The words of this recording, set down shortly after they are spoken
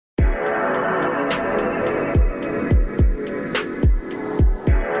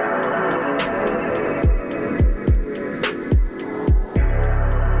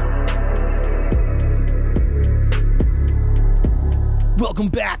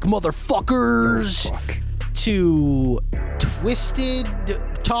back, motherfuckers, to Twisted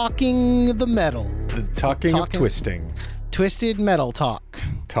Talking the Metal. The talking of twisting. Twisted Metal Talk.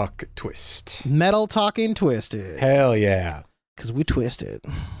 Talk twist. Metal Talking Twisted. Hell yeah. Because we twisted.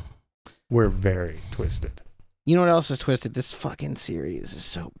 We're very twisted. You know what else is twisted? This fucking series is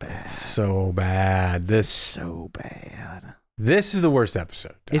so bad. So bad. So bad. This is the worst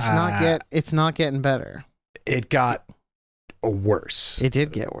episode. It's not getting better. It got worse. It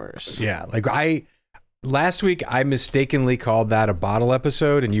did get worse. Yeah. Like last week I mistakenly called that a bottle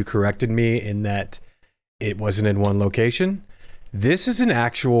episode and you corrected me in that it wasn't in one location. This is an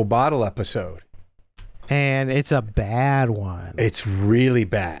actual bottle episode. And it's a bad one. It's really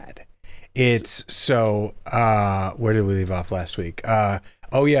bad. It's so, where did we leave off last week?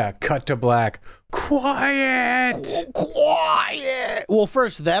 Oh yeah, cut to black. Quiet. Well,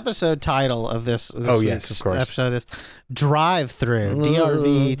 first, the episode title of this yes, of course, episode is Drive Through,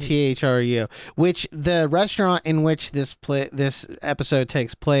 DRVTHRU, which the restaurant in which this episode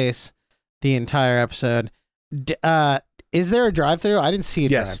takes place, the entire episode, is there a drive-through? I didn't see a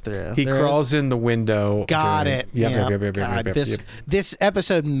drive-through. He crawls in the window. Got it. Yep. This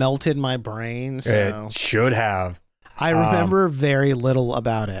episode melted my brain. So it should have. I remember very little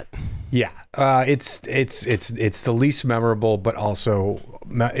about it. Yeah, it's the least memorable, but also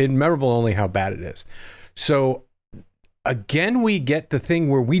memorable only how bad it is. So again, we get the thing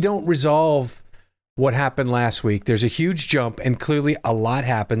where we don't resolve what happened last week. There's a huge jump, and clearly a lot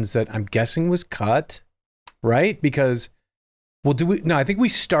happens that I'm guessing was cut, right? Because I think we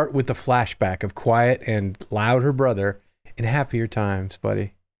start with the flashback of Quiet and Loud, her brother, in happier times,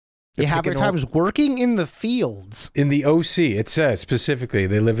 buddy. Happier times working in the fields. In the OC, it says specifically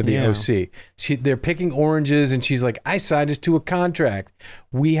they live in the OC. They're picking oranges, and she's like, I signed us to a contract.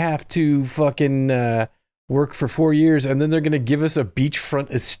 We have to fucking work for 4 years, and then they're going to give us a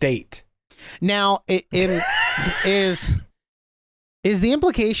beachfront estate. Now, is the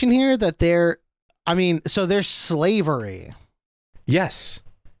implication here that so there's slavery. Yes.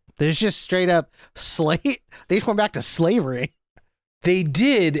 There's just straight up They just went back to slavery. They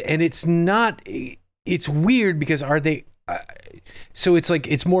did, and it's weird because so it's like,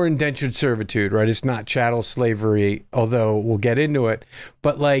 it's more indentured servitude, right? It's not chattel slavery, although we'll get into it.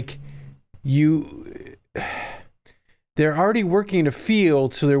 But like they're already working in a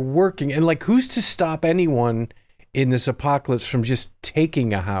field, so they're working. And like, who's to stop anyone in this apocalypse from just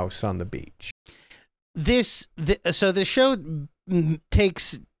taking a house on the beach? So the show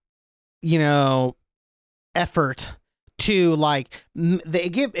takes, effort to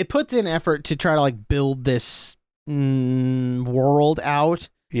it puts in effort to try to like build this world out.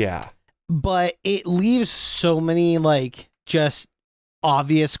 Yeah. But it leaves so many like just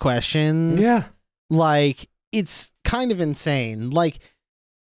obvious questions. Yeah. Like, it's kind of insane. Like,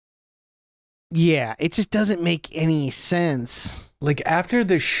 yeah, it just doesn't make any sense. Like, after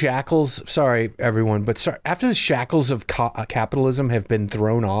the shackles, after the shackles of capitalism have been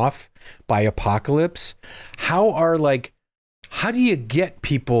thrown off by apocalypse, how do you get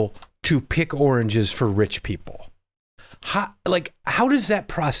people to pick oranges for rich people? How does that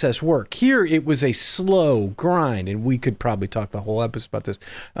process work? Here, it was a slow grind, and we could probably talk the whole episode about this,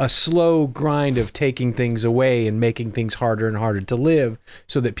 a slow grind of taking things away and making things harder and harder to live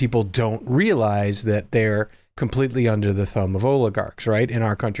so that people don't realize that they're completely under the thumb of oligarchs, right? In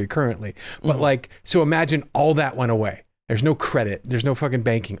our country currently. But so imagine all that went away. There's no credit. There's no fucking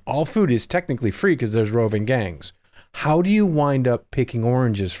banking. All food is technically free because there's roving gangs. How do you wind up picking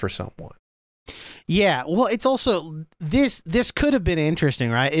oranges for someone? Yeah, well, it's also this could have been interesting,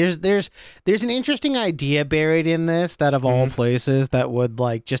 right? There's an interesting idea buried in this that of all places that would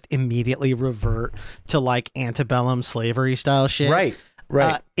like just immediately revert to like antebellum slavery style shit.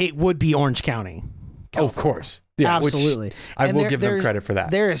 Right. It would be Orange County. Oh, of course. Yeah, absolutely. I will give them credit for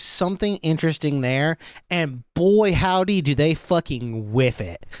that. There is something interesting there, and boy, howdy, do they fucking whiff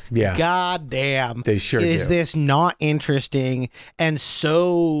it. Yeah. God damn. They sure is do. This not interesting and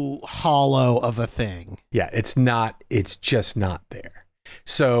so hollow of a thing? Yeah, it's just not there.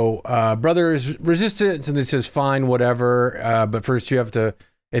 So, brother is resistant, and it says, fine, whatever, but first you have to...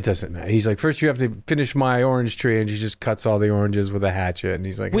 It doesn't matter. He's like, first you have to finish my orange tree, and he just cuts all the oranges with a hatchet. And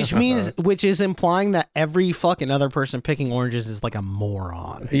he's like, which is implying that every fucking other person picking oranges is like a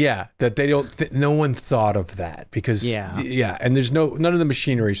moron. Yeah, that they don't. No one thought of that because and there's none of the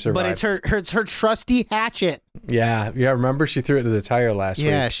machinery survived. But it's her trusty hatchet. Yeah. Remember, she threw it into the tire last week.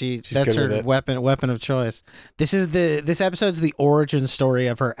 Yeah, that's her weapon of choice. This episode's the origin story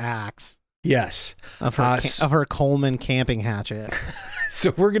of her axe. Yes. of her Coleman camping hatchet.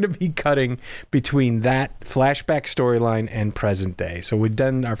 So we're going to be cutting between that flashback storyline and present day. So we've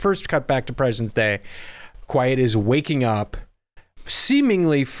done our first cut back to present day. Quiet is waking up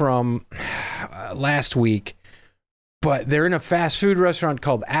seemingly from last week, but they're in a fast food restaurant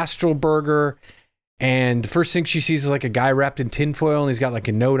called Astral Burger. And the first thing she sees is like a guy wrapped in tinfoil, and he's got like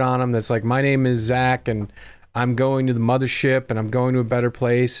a note on him that's like, "My name is Zach, and I'm going to the mothership, and I'm going to a better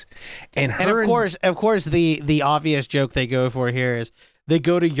place." And of course, the obvious joke they go for here is they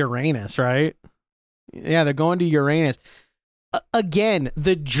go to Uranus, right? Yeah, they're going to Uranus. Again,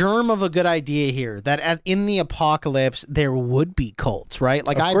 the germ of a good idea here, that in the apocalypse there would be cults, right?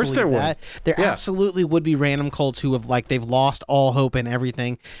 Like, I believe that there absolutely would be random cults who have, like, they've lost all hope and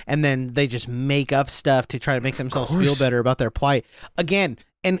everything, and then they just make up stuff to try to make themselves feel better about their plight. Again,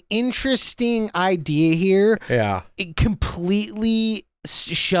 an interesting idea here. Yeah, it completely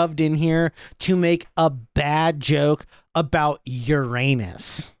shoved in here to make a bad joke about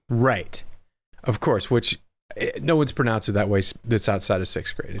Uranus, right? Of course, which. No one's pronounced it that way. That's outside of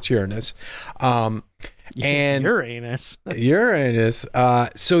 6th grade. It's Uranus. And Uranus. Uranus.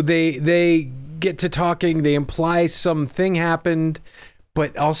 So they get to talking. They imply something happened,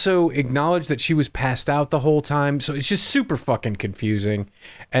 but also acknowledge that she was passed out the whole time. So it's just super fucking confusing.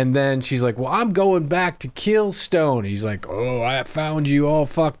 And then she's like, "Well, I'm going back to kill Stone." He's like, "Oh, I found you all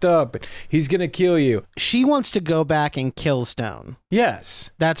fucked up. He's going to kill you." She wants to go back and kill Stone. Yes.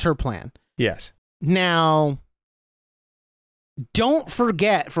 That's her plan. Yes. Now, don't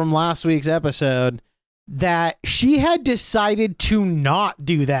forget from last week's episode that she had decided to not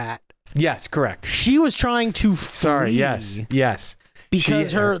do that. Yes, correct. She was trying to flee. Sorry, yes.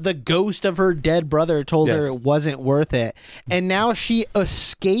 Because the ghost of her dead brother told her it wasn't worth it. And now she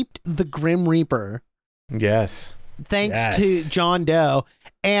escaped the Grim Reaper. Yes. Thanks to John Doe.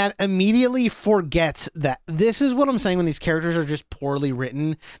 And immediately forgets that. This is what I'm saying when these characters are just poorly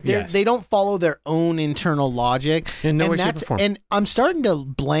written. They don't follow their own internal logic. In no way, shape, or form. And I'm starting to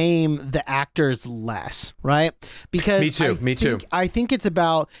blame the actors less, right? Because Me too. I think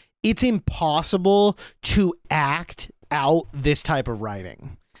it's impossible to act out this type of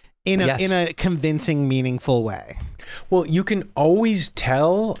writing in a convincing, meaningful way. Well, you can always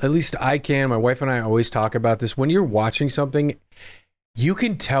tell, at least I can, my wife and I always talk about this, when you're watching something, you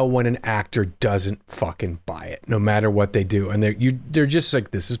can tell when an actor doesn't fucking buy it, no matter what they do. And they're just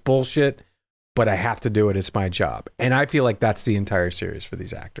like, "This is bullshit, but I have to do it. It's my job." And I feel like that's the entire series for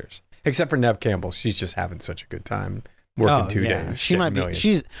these actors. Except for Neve Campbell. She's just having such a good time working 2 days. She might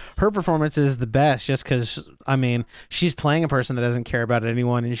be. Her performance is the best just because, I mean, she's playing a person that doesn't care about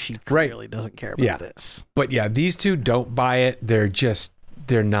anyone, and she clearly doesn't care about this. But yeah, these two don't buy it.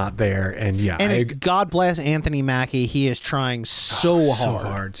 They're not there. And God bless Anthony Mackie. He is trying so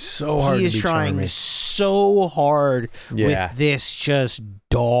hard. He is trying so hard with this just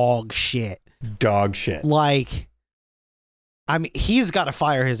dog shit. Like, I mean, he's got to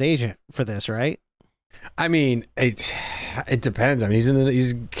fire his agent for this, right? I mean, it depends. I mean,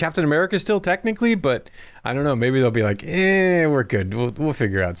 he's Captain America still technically, but I don't know. Maybe they'll be like, we're good. We'll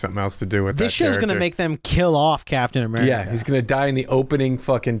figure out something else to do with this show's going to make them kill off Captain America. Yeah, he's going to die in the opening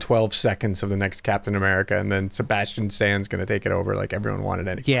fucking 12 seconds of the next Captain America, and then Sebastian Stan's going to take it over like everyone wanted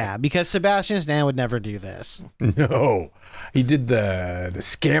anyway. Yeah, because Sebastian Stan would never do this. No. He did the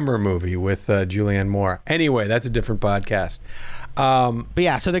Scammer movie with Julianne Moore. Anyway, that's a different podcast. But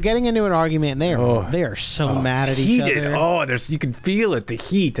yeah, so they're getting into an argument, and they are so mad at each other. Oh, you can feel it, the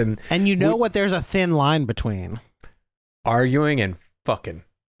heat, and you know what? There's a thin line between arguing and fucking.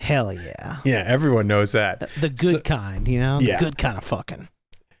 Hell yeah, yeah, everyone knows that. The good kind, the good kind of fucking.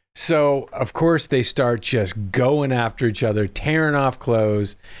 So of course they start just going after each other, tearing off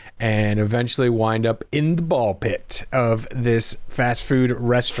clothes, and eventually wind up in the ball pit of this fast food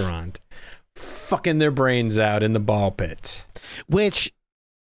restaurant, fucking their brains out in the ball pit. Which,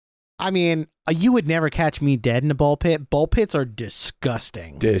 I mean, you would never catch me dead in a ball pit. Ball pits are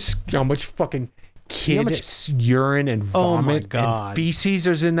disgusting. How much fucking urine and vomit and feces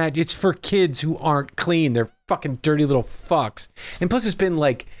is in that? It's for kids who aren't clean. They're fucking dirty little fucks. And plus, it's been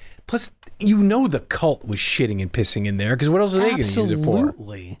like, the cult was shitting and pissing in there, because what else are they going to use it for?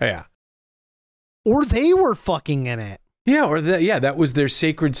 Absolutely. Yeah. Or they were fucking in it. Yeah, that was their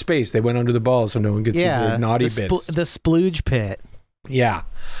sacred space. They went under the balls so no one could see their naughty bits. The splooge pit. Yeah.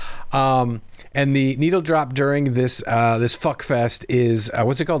 And the needle drop during this fuck fest is,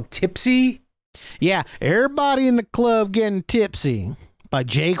 what's it called? Tipsy? Yeah, everybody in the club getting tipsy by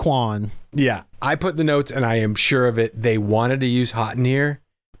Jaquan. Yeah, I put the notes, and I am sure of it. They wanted to use Hot in Here,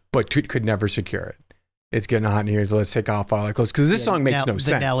 but could never secure it. It's getting hot in here, so let's take off all our clothes. Because this song makes no sense.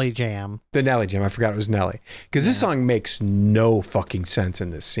 The Nelly Jam. The Nelly Jam. I forgot it was Nelly. Because this song makes no fucking sense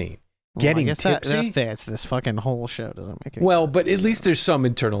in this scene. Getting I guess tipsy? that fits. This fucking whole show doesn't make it. Well, but at least there's some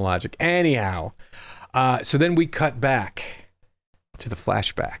internal logic. Anyhow, so then we cut back to the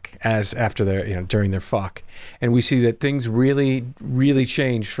flashback as after their, during their fuck. And we see that things really, really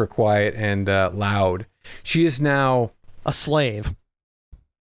changed for Quiet and Loud. She is now a slave.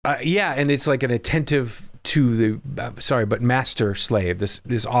 And it's like an attentive to the master slave,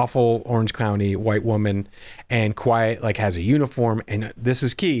 this awful Orange County white woman, and Quiet like has a uniform, and this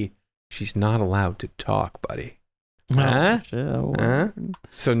is key, she's not allowed to talk, buddy. So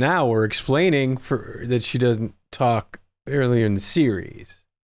now we're explaining that she doesn't talk earlier in the series.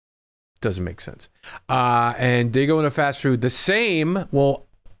 Doesn't make sense. And they go into fast food, the same, well,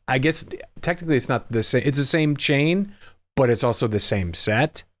 I guess technically it's not the same, it's the same chain, but it's also the same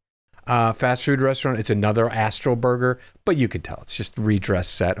set. Fast food restaurant. It's another Astral Burger, but you could tell it's just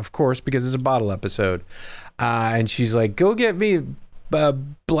redressed set, of course, because it's a bottle episode. And she's like, "Go get me a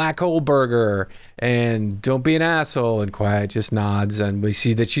black hole burger and don't be an asshole." And Quiet just nods, and we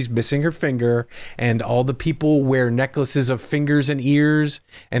see that she's missing her finger, and all the people wear necklaces of fingers and ears,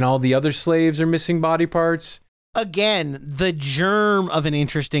 and all the other slaves are missing body parts. Again, the germ of an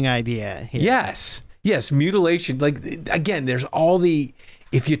interesting idea here. Yes, mutilation. Like, again, there's all the...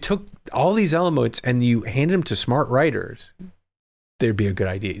 If you took all these elements and you handed them to smart writers, there'd be a good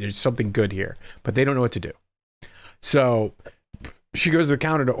idea. There's something good here, but they don't know what to do. So she goes to the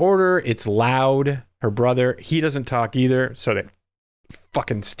counter to order. It's Loud, her brother. He doesn't talk either, so they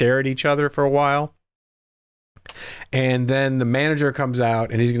fucking stare at each other for a while. And then the manager comes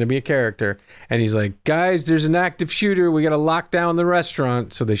out, and he's going to be a character, and he's like, "Guys, there's an active shooter. We got to lock down the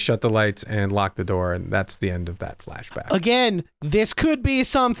restaurant." So they shut the lights and lock the door, and that's the end of that flashback. Again, this could be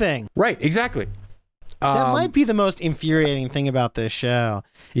something. Right, exactly. That might be the most infuriating thing about this show.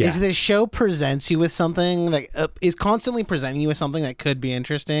 Yeah. Is this show presents you with something that is constantly presenting you with something that could be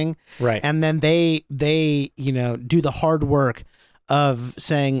interesting. Right. And then they do the hard work of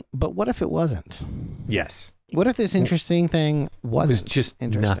saying, but what if it wasn't? Yes. What if this interesting thing wasn't? It was just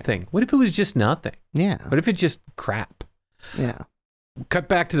nothing. What if it was just nothing? Yeah. What if it just crap? Yeah. Cut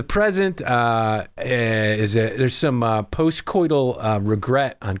back to the present. There's some post-coital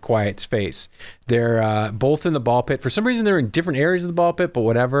regret on Quiet's face. They're both in the ball pit. For some reason, they're in different areas of the ball pit, but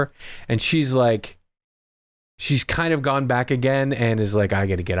whatever. And she's kind of gone back again and is like, "I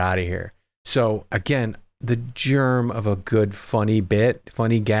got to get out of here." So again, the germ of a good funny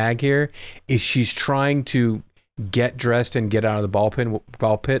gag here is she's trying to get dressed and get out of the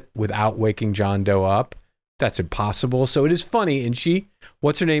ball pit without waking John Doe up. That's impossible. So it is funny, and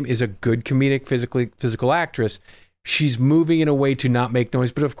what's her name, is a good comedic physical actress. She's moving in a way to not make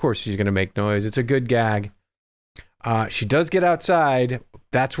noise, but of course she's going to make noise. It's a good gag. She does get outside.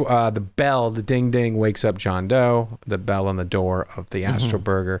 That's the bell, the ding ding, wakes up John Doe, the bell on the door of the Astral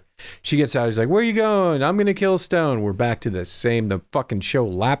Burger. She gets out. He's like, "Where are you going?" "I'm going to kill Stone." We're back to the fucking show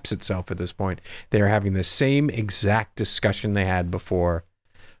laps itself at this point. They're having the same exact discussion they had before.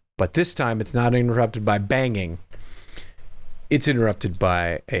 But this time it's not interrupted by banging. It's interrupted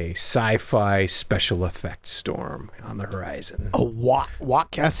by a sci-fi special effects storm on the horizon.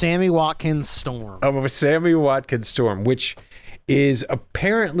 A Sammy Watkins storm. A Sammy Watkins storm, which is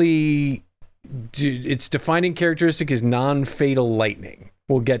apparently, its defining characteristic is non-fatal lightning.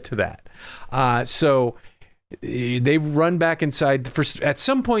 We'll get to that. So they run back inside. At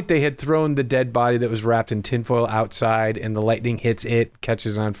some point, they had thrown the dead body that was wrapped in tinfoil outside, and the lightning hits it,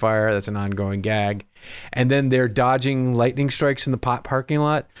 catches on fire. That's an ongoing gag. And then they're dodging lightning strikes in the parking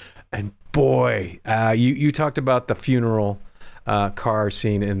lot. And boy, you talked about the funeral car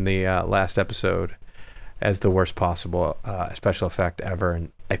scene in the last episode as the worst possible special effect ever.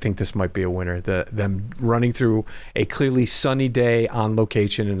 And I think this might be a winner. Them running through a clearly sunny day on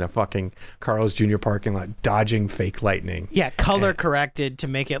location in a fucking Carl's Jr. parking lot, dodging fake lightning. Yeah, color corrected to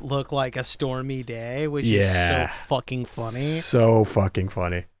make it look like a stormy day, which is so fucking funny. So fucking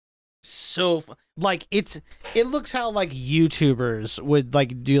funny. It looks how like YouTubers would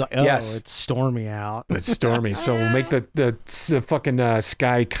like do like, it's stormy out. It's stormy, so we'll make the fucking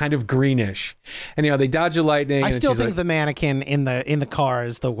sky kind of greenish. Anyhow, they dodge a lightning. I still think the mannequin in the car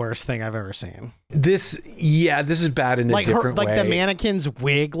is the worst thing I've ever seen. This is bad in a different way. Like the mannequin's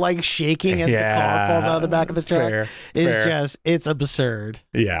wig like shaking as the car falls out of the back of the truck. It's absurd.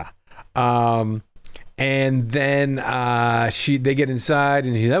 Yeah. And then they get inside,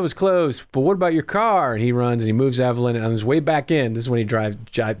 and that was close. But what about your car? And he runs and he moves Evelyn, and on his way back in, this is when he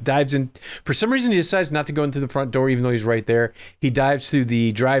dives in. For some reason, he decides not to go into the front door, even though he's right there. He dives through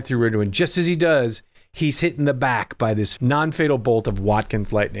the drive-through window, and just as he does, he's hit in the back by this non-fatal bolt of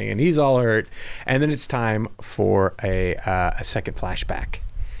Watkins lightning, and he's all hurt. And then it's time for a second flashback,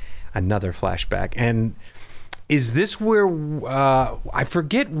 another flashback. And is this where I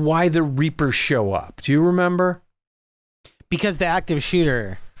forget why the Reapers show up? Do you remember? Because the active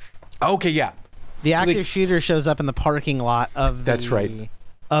shooter. Okay, yeah. The active shooter shows up in the parking lot of That's right.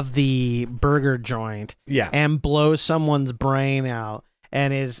 Of the burger joint. Yeah. And blows someone's brain out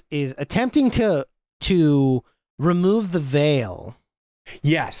and is attempting to remove the veil.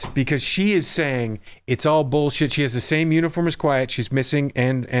 Yes, because she is saying it's all bullshit. She has the same uniform as Quiet. She's missing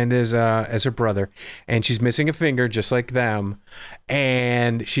and as her brother, and she's missing a finger just like them.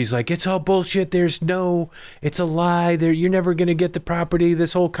 And she's like, it's all bullshit. It's a lie. You're never gonna get the property.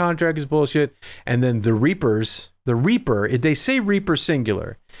 This whole contract is bullshit. And then the Reaper, they say Reaper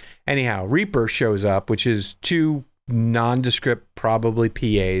singular. Anyhow, Reaper shows up, which is two nondescript, probably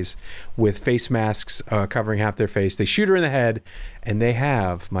PAs with face masks covering half their face. They shoot her in the head, and they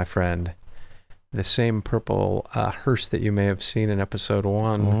have, my friend, the same purple hearse that you may have seen in episode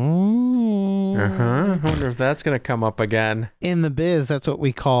 1. I wonder if that's going to come up again. In the biz, that's what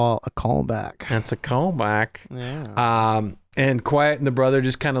we call a callback. That's a callback. Yeah. And Quiet and the brother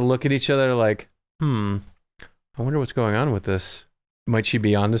just kind of look at each other like, I wonder what's going on with this. Might she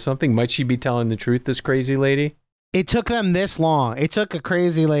be onto something? Might she be telling the truth, this crazy lady? It took them this long. It took a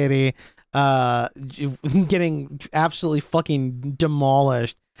crazy lady getting absolutely fucking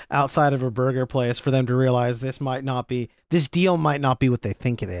demolished outside of a burger place for them to realize this deal might not be what they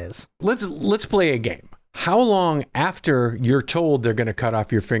think it is. Let's play a game. How long after you're told they're going to cut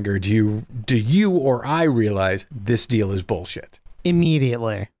off your finger do you or I realize this deal is bullshit?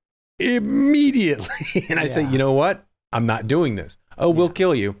 Immediately. And I say, you know what? I'm not doing this. Oh, we'll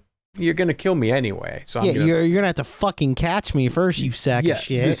kill you. You're going to kill me anyway. So you're going to have to fucking catch me first, you sack of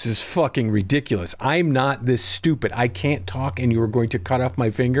shit. This is fucking ridiculous. I'm not this stupid. I can't talk and you are going to cut off my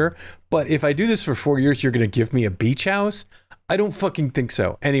finger. But if I do this for 4 years, you're going to give me a beach house? I don't fucking think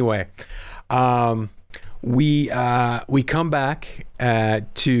so. Anyway, we come back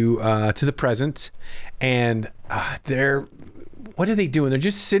to the present, and what are they doing? They're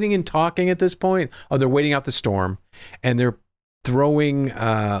just sitting and talking at this point. Oh, they're waiting out the storm, and they're throwing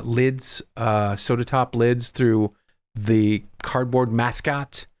soda top lids through the cardboard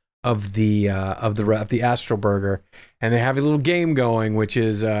mascot of the Astro Burger, and they have a little game going, which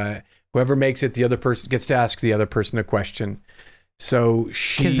is whoever makes it, the other person gets to ask the other person a question. So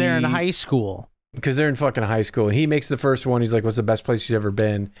because they're in high school. Because they're in fucking high school, and he makes the first one. He's like, "What's the best place you've ever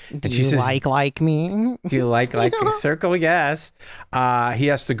been?" And she says, like me? Do you like a circle? Yes.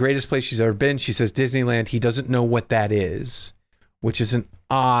 He asks the greatest place she's ever been. She says Disneyland. He doesn't know what that is, which is an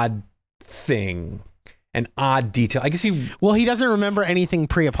odd thing, an odd detail. I guess he doesn't remember anything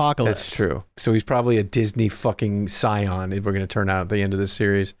pre-apocalypse. That's true. So he's probably a Disney fucking scion if we're going to turn out at the end of this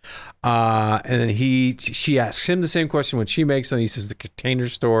series. And then she asks him the same question when she makes, and he says the Container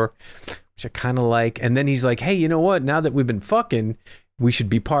Store, which I kind of like. And then he's like, hey, you know what? Now that we've been fucking, we should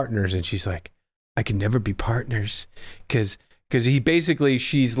be partners. And she's like, I can never be partners. Because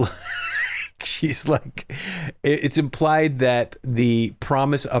she's like, it's implied that the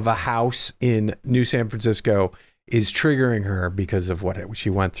promise of a house in New San Francisco is triggering her because of what she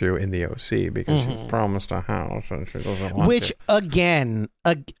went through in the OC, because she's promised a house and she doesn't want Which, it. again,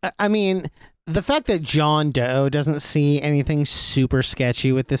 I mean, the fact that John Doe doesn't see anything super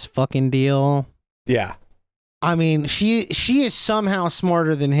sketchy with this fucking deal. Yeah. I mean, she is somehow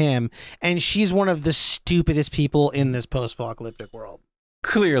smarter than him, and she's one of the stupidest people in this post-apocalyptic world.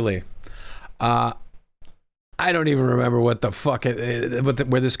 Clearly. I don't even remember what the fuck where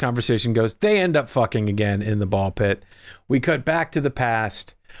this conversation goes. They end up fucking again in the ball pit. We cut back to the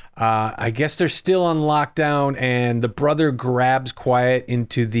past. I guess they're still on lockdown, and the brother grabs Quiet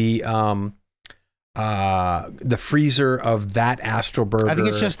into the freezer of that Astro Burger. I think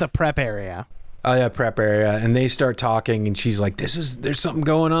it's just the prep area. Oh yeah, prep area, and they start talking, and she's like, "There's something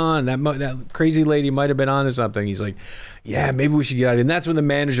going on. That crazy lady might have been onto something." He's like, "Yeah, maybe we should get out." And that's when the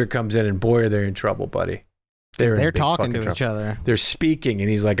manager comes in, and boy, are they in trouble, buddy. They're talking to each other. They're speaking, and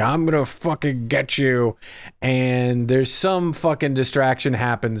he's like, "I'm gonna fucking get you." And there's some fucking distraction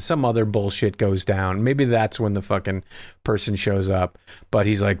happens. Some other bullshit goes down. Maybe that's when the fucking person shows up. But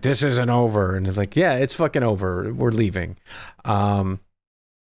he's like, "This isn't over," and it's like, "Yeah, it's fucking over. We're leaving."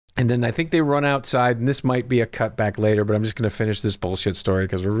 And then I think they run outside, and this might be a cutback later, but I'm just going to finish this bullshit story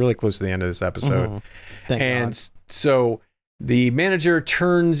because we're really close to the end of this episode. Thank and God. so the manager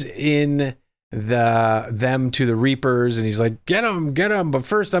turns in them to the Reapers, and he's like, get him, but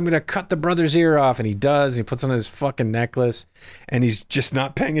first I'm gonna cut the brother's ear off, and he does, and he puts on his fucking necklace, and he's just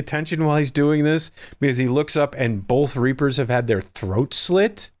not paying attention while he's doing this, because he looks up and both Reapers have had their throats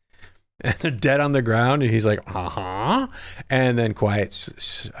slit and they're dead on the ground, and he's like, and then Quiet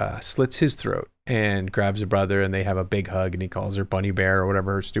slits his throat and grabs the brother, and they have a big hug, and he calls her Bunny Bear or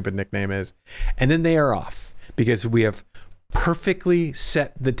whatever her stupid nickname is, and then they are off because we have perfectly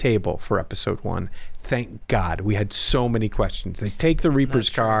set the table for episode 1. Thank God. We had so many questions. They take the Reaper's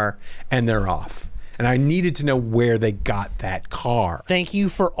car and they're off. And I needed to know where they got that car. Thank you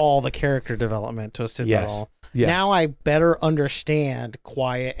for all the character development, Twisted Metal. Yes. Now I better understand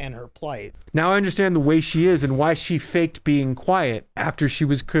Quiet and her plight. Now I understand the way she is and why she faked being quiet after she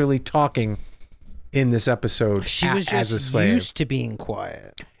was clearly talking in this episode. She was as a just slave. used to being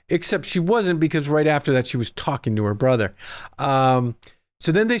quiet. Except she wasn't, because right after that she was talking to her brother. So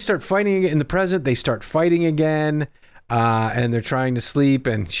then they start fighting in the present. They start fighting again, and they're trying to sleep,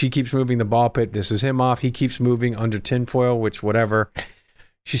 and she keeps moving the ball pit. This is him off. He keeps moving under tinfoil, which whatever.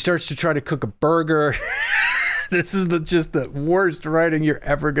 She starts to try to cook a burger. This is just the worst writing you're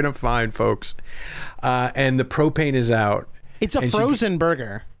ever going to find, folks. And the propane is out. It's a frozen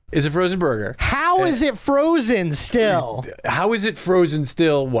burger. It's a frozen burger. How is it frozen still? How is it frozen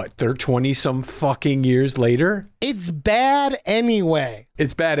still? What, 20 some fucking years later? It's bad anyway.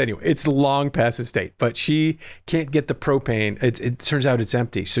 It's bad anyway. It's long past its date, but she can't get the propane. It turns out it's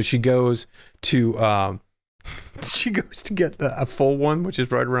empty. So she goes to get a full one, which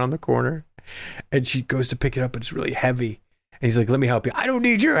is right around the corner. And she goes to pick it up, but it's really heavy. And he's like, let me help you. I don't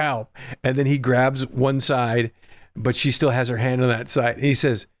need your help. And then he grabs one side, but she still has her hand on that side. And he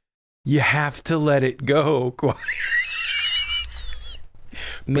says, you have to let it go.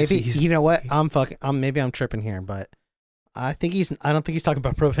 Maybe, you know what? Maybe I'm tripping here, but I don't think he's talking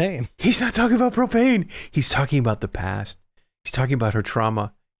about propane. He's not talking about propane. He's talking about the past. He's talking about her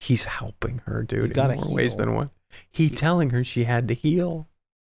trauma. He's helping her, dude, in more ways than one. He's telling her she had to heal.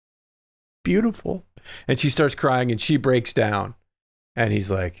 Beautiful. And she starts crying and she breaks down. And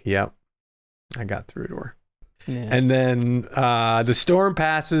he's like, yep, I got through to her. Yeah. And then the storm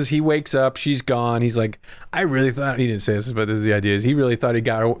passes. He wakes up. She's gone. He's like, I really thought, he didn't say this, but this is the idea, is he really thought he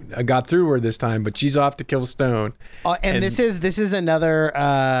got through her this time, but she's off to kill Stone. And this is another,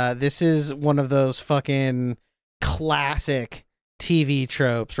 this is one of those fucking classic TV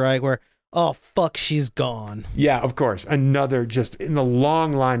tropes, right? Where, oh, fuck, she's gone. Yeah, of course. Another just in the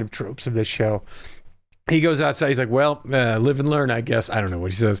long line of tropes of this show. He goes outside. He's like, well, live and learn, I guess. I don't know what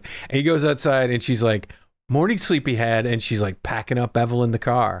he says. And he goes outside and she's like, morning sleepyhead, and she's like packing up Evel in the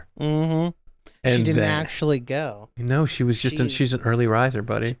car. Mm-hmm. And she didn't actually go. No, she was just she's an early riser,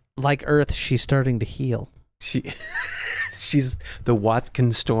 buddy. Like Earth, she's starting to heal. She's the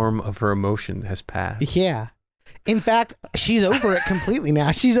Watkin storm of her emotion has passed. Yeah. In fact, she's over it completely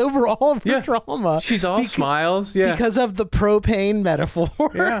now. She's over all of her trauma. She's all smiles. Yeah. Because of the propane metaphor.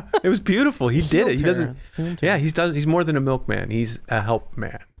 Yeah. It was beautiful. He did it. He doesn't. Yeah, he's more than a milkman. He's a help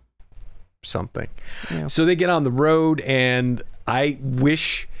man. Something. Yeah. So they get on the road, and I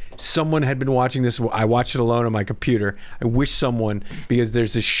wish someone had been watching this. I watched it alone on my computer. I wish someone, because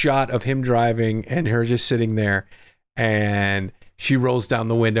there's a shot of him driving and her just sitting there, and she rolls down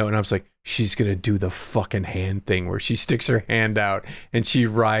the window, and I was like, she's gonna do the fucking hand thing where she sticks her hand out and she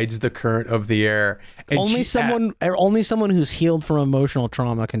rides the current of the air. And only someone who's healed from emotional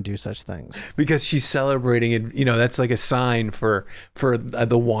trauma can do such things. Because she's celebrating it, that's like a sign for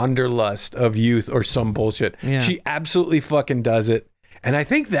the wanderlust of youth or some bullshit. Yeah. She absolutely fucking does it. And I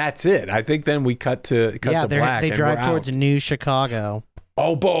think that's it. I think then we cut to black. They drive towards New Chicago.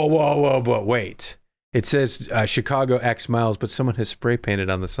 Oh, whoa, wait. It says Chicago X miles, but someone has spray painted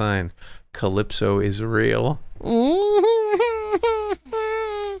on the sign, Calypso is real.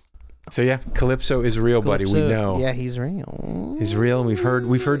 So yeah, Calypso is real, buddy. We know. Yeah, he's real. He's real, and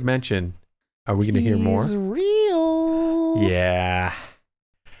we've heard mention. Are we going to hear more? He's real. Yeah.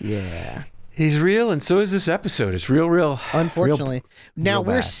 Yeah. He's real, and so is this episode. It's real. Unfortunately. Now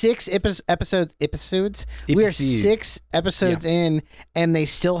we're 6 episodes. We are 6 episodes in, and they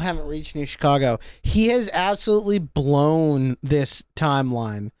still haven't reached New Chicago. He has absolutely blown this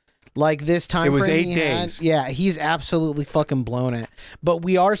timeline. Like this time frame. It was 8 days. Yeah, he's absolutely fucking blown it. But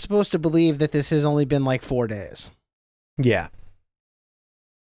we are supposed to believe that this has only been like 4 days. Yeah.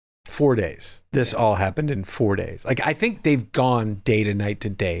 4 days. This all happened in 4 days. Like, I think they've gone day to night to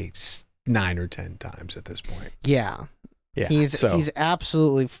day 9 or 10 times at this point. Yeah. He's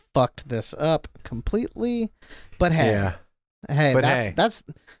absolutely fucked this up completely. But hey. Yeah. Hey,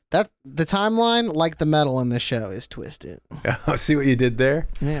 the timeline, like the metal in this show, is twisted. See what you did there?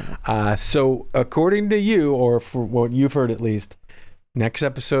 Yeah. So according to you, or for what you've heard at least, next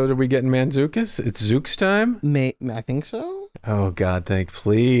episode are we getting Manzukis? It's Zook's time? I think so. Oh God,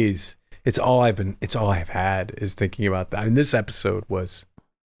 please. It's all I've had is thinking about that. And this episode was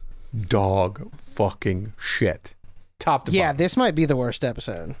dog fucking shit. Top to bottom. This might be the worst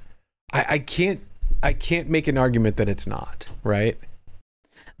episode. I can't make an argument that it's not, right?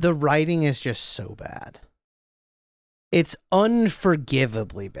 The writing is just so bad. It's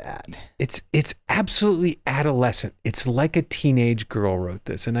unforgivably bad. It's absolutely adolescent. It's like a teenage girl wrote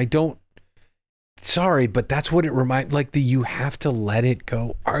this, and sorry, but that's what it reminds. Like you have to let it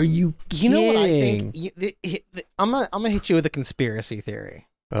go. Are you kidding? You know what I think? I'm gonna hit you with a conspiracy theory.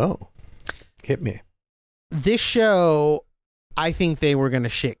 Oh, hit me. This show, I think they were gonna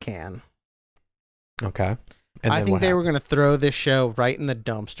shit can. Okay. And I think they were gonna throw this show right in the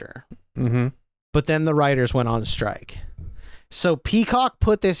dumpster. Mm-hmm. But then the writers went on strike. So Peacock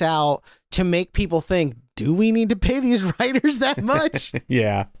put this out to make people think, do we need to pay these writers that much?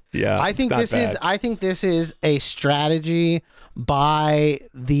 Yeah. I think this is a strategy by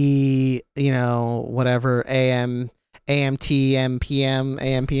the, whatever AMT, MPM,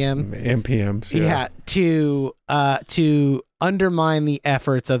 AMPM. MPMs. Yeah. To undermine the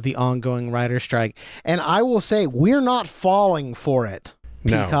efforts of the ongoing writer strike. And I will say, we're not falling for it.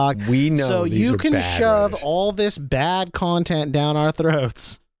 Peacock. No, we know. So you can shove writers. all this bad content down our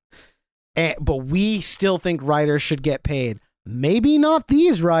throats, but we still think writers should get paid. Maybe not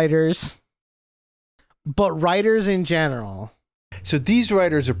these writers, but writers in general. So these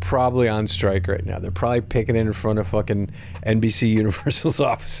writers are probably on strike right now. They're probably picketing in front of fucking NBC Universal's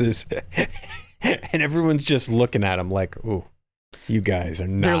offices, and everyone's just looking at them like, "Ooh, you guys are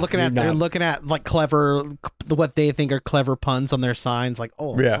not." They're looking at like clever, what they think are clever puns on their signs. Like,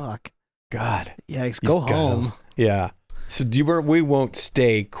 oh fuck, God, yeah, go home. Yeah. So we won't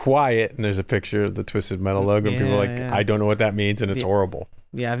stay quiet. And there's a picture of the Twisted Metal logo. And people are like, I don't know what that means, and it's horrible.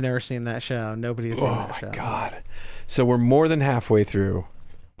 Yeah, I've never seen that show. Nobody's seen that show. Oh my God. So we're more than halfway through,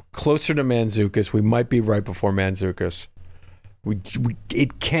 closer to Manzukis. We might be right before Manzukis.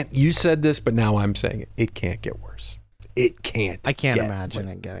 It can't. You said this, but now I'm saying it. It can't get worse. It can't. I can't imagine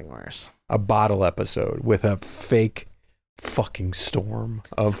it getting worse. A bottle episode with a fake fucking storm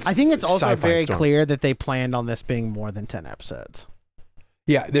of. I think it's also very clear that they planned on this being more than 10 episodes.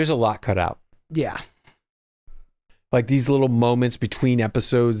 Yeah, there's a lot cut out. Yeah. Like these little moments between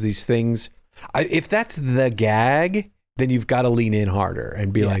episodes, these things. If that's the gag, then you've got to lean in harder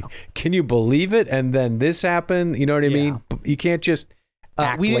and be like, can you believe it? And then this happened. You know what I mean? You can't just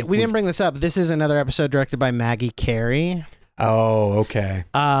act we like didn't bring this up. This is another episode directed by Maggie Carey. Oh, okay.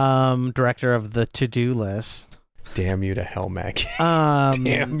 Director of the To-Do List. Damn you to hell, Maggie.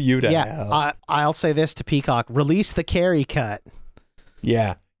 Damn you to hell. I'll say this to Peacock. Release the Carey cut.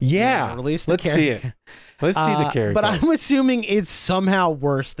 Yeah. Release the Carey. See it. Let's see the Carey cut. But cut. I'm assuming it's somehow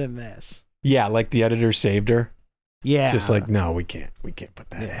worse than this. Yeah, like the editor saved her. Yeah. Just like, no, we can't put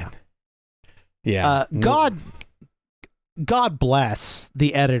that in. Yeah. God bless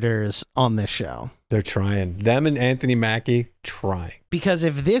the editors on this show. They're trying. Them and Anthony Mackie trying. Because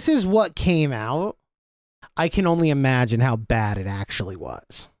if this is what came out, I can only imagine how bad it actually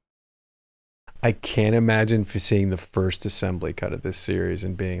was. I can't imagine seeing the first assembly cut of this series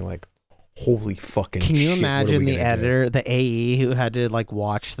and being like, holy fucking shit. Can you imagine the editor, the AE who had to like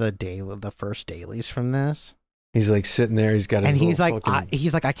watch the first dailies from this? He's like sitting there. He's got his he's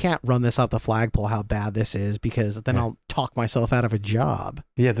like, I can't run this off the flagpole how bad this is because then I'll talk myself out of a job.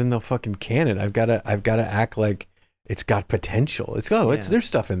 Yeah, then they'll fucking can it. I've got to act like it's got potential. There's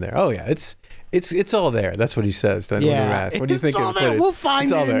stuff in there. Oh yeah, it's all there. That's what he says. What do you think? It's all there. We'll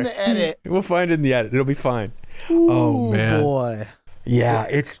find it in the edit. We'll find it in the edit. It'll be fine. Ooh, oh man, boy. Yeah,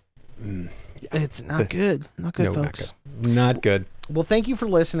 it's not good. Not good, folks. Not good. Well, thank you for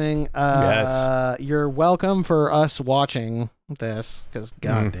listening. Yes. You're welcome for us watching this because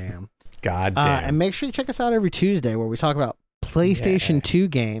goddamn. And make sure you check us out every Tuesday where we talk about PlayStation 2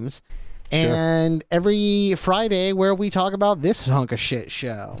 games. And every Friday where we talk about this hunk of shit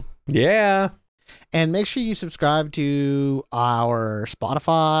show. Yeah. And make sure you subscribe to our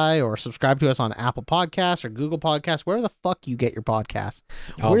Spotify or subscribe to us on Apple Podcasts or Google Podcasts, wherever the fuck you get your podcasts.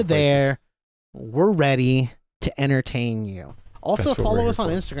 We're there. We're ready to entertain you. Also, That's what follow we're us on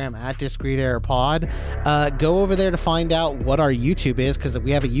here Instagram at Discreet Error Pod. Go over there to find out what our YouTube is, because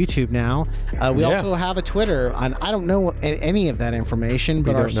we have a YouTube now. We also have a Twitter. And I don't know any of that information,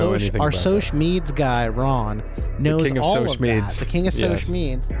 but our Soch Meads guy, Ron, knows all of that. The king of Soch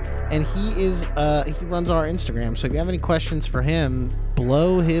Meads. And he runs our Instagram. So if you have any questions for him,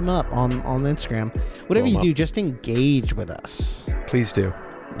 blow him up on Instagram. Whatever you do, just engage with us. Please do.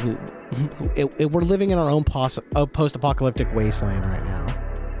 We're living in our own post-apocalyptic wasteland right now.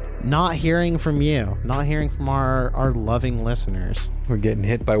 Not hearing from you, not hearing from our loving listeners. We're getting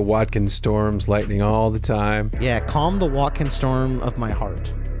hit by Watkins storms, lightning all the time. Yeah, calm the Watkins storm of my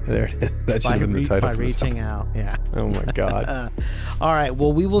heart. There, that should have been the title. By reaching out, yeah. Oh my God. All right,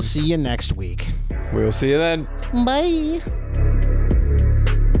 well, we will see you next week. We'll see you then. Bye.